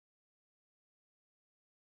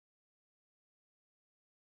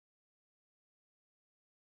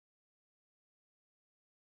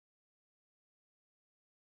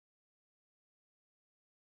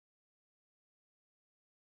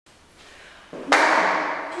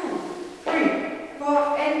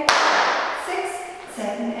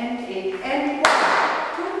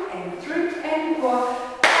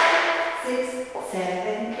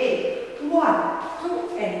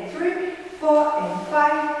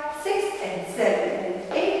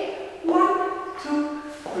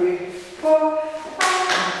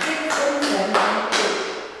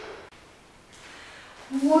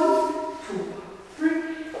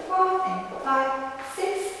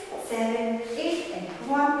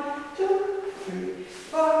1, 2, 3,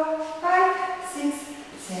 4, 5, 6,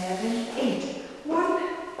 7, 8. 1,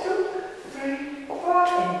 2, 3, 4,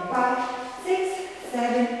 and 5, 6,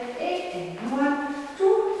 7, 8, and 1,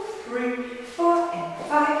 2, 3, 4, and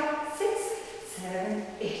 5, 6, 7,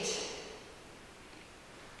 8.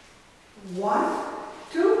 1,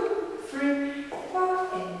 2, 3, 4,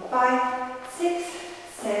 and 5, 6,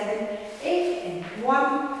 7, 8, and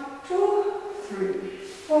 1, 2, 3,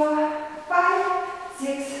 4, 5,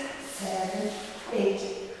 6, 7, 8.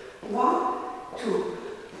 1, 2,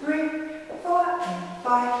 3, 4, and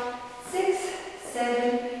 5, 6,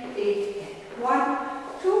 7, 8, and 1,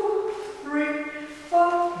 2, 3,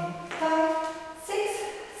 4, and 5, 6,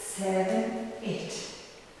 7, 8.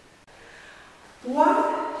 1,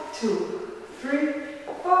 2, 3,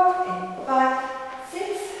 4, and 5,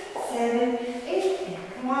 6, 7, 8,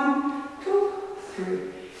 and 1, 2,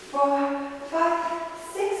 3, 4, 5,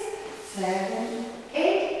 6, 7,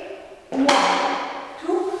 8. 1,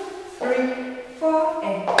 2, 3, 4,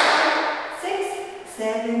 and 5, 6,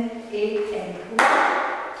 7, 8, and 1,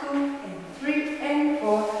 2, and 3, and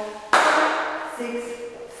 4, 5, 6,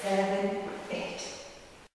 7, 8.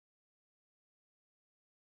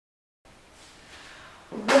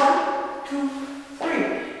 1, 2,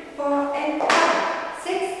 3, 4, and 5,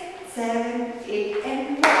 6, 7, 8,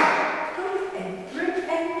 and 1, 2, and 3,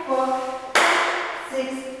 and 4, 5,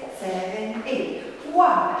 6, 7, 8.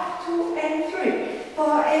 1, 2, and 3,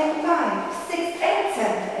 4, and 5, 6, and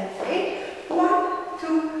 7, and 8. 1,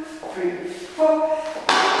 2, 3, 4,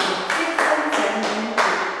 5, 6, and 7, and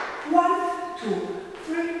 8. 1, 2,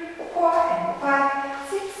 3, 4, and 5,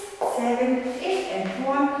 6, 7, 8, and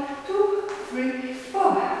 1, 2, 3,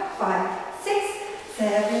 4, 5, 6,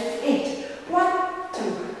 7, 8. 1,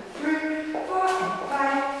 2, 3, 4, and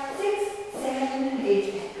 5, 6, 7,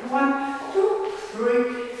 8, and 1, 2,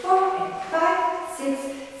 3, 4, and 5, 6,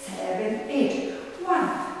 7, 8. 1,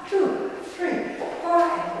 2, 3, 4,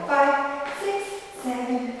 and 5, 6,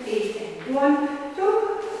 7, 8, and 1,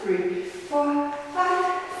 2, 3, 4,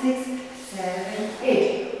 5, 6, 7,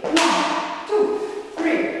 8. 1, 2,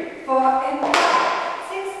 3, 4, and 5,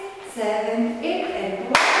 6, 7, 8, and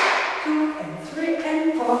 1, 2, and 3,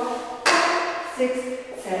 and 4, 5, 6,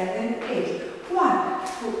 7, 8. 1,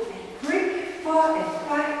 2, and 3, 4, and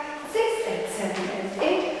 5, 6, and 7, and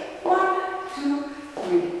 8. 1, 2,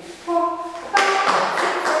 3, 4, 5,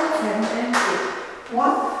 6, and 7, and 8.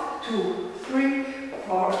 1, 2, 3,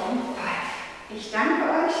 4, and 5. Ich danke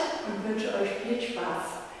euch und wünsche euch viel Spaß.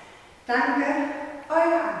 Danke,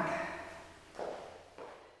 eure Anke.